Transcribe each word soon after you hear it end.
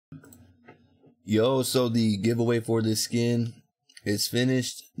Yo, so the giveaway for this skin is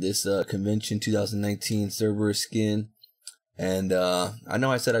finished. This convention 2019 Cerberus skin. And I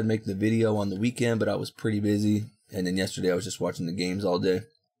know I said I'd make the video on the weekend, but I was pretty busy. And then yesterday I was just watching the games all day.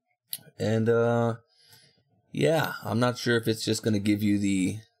 And yeah, I'm not sure if it's just going to give you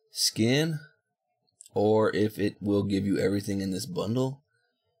the skin or if it will give you everything in this bundle.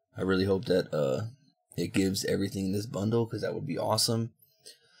 I really hope that it gives everything in this bundle, because that would be awesome.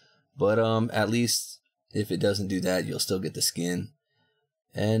 But at least if it doesn't do that, you'll still get the skin.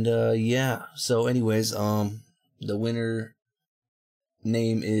 And yeah, so anyways, the winner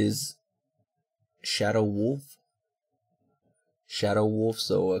name is Shadow Wolf.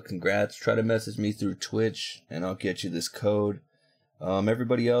 So congrats. Try to message me through Twitch and I'll get you this code.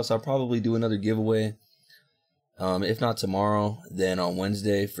 Everybody else, I'll probably do another giveaway. If not tomorrow, then on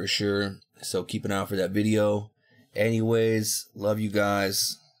Wednesday for sure. So keep an eye out for that video. Anyways, love you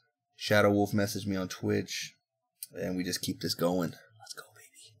guys. Shadow Wolf messaged me on Twitch, and we just keep this going.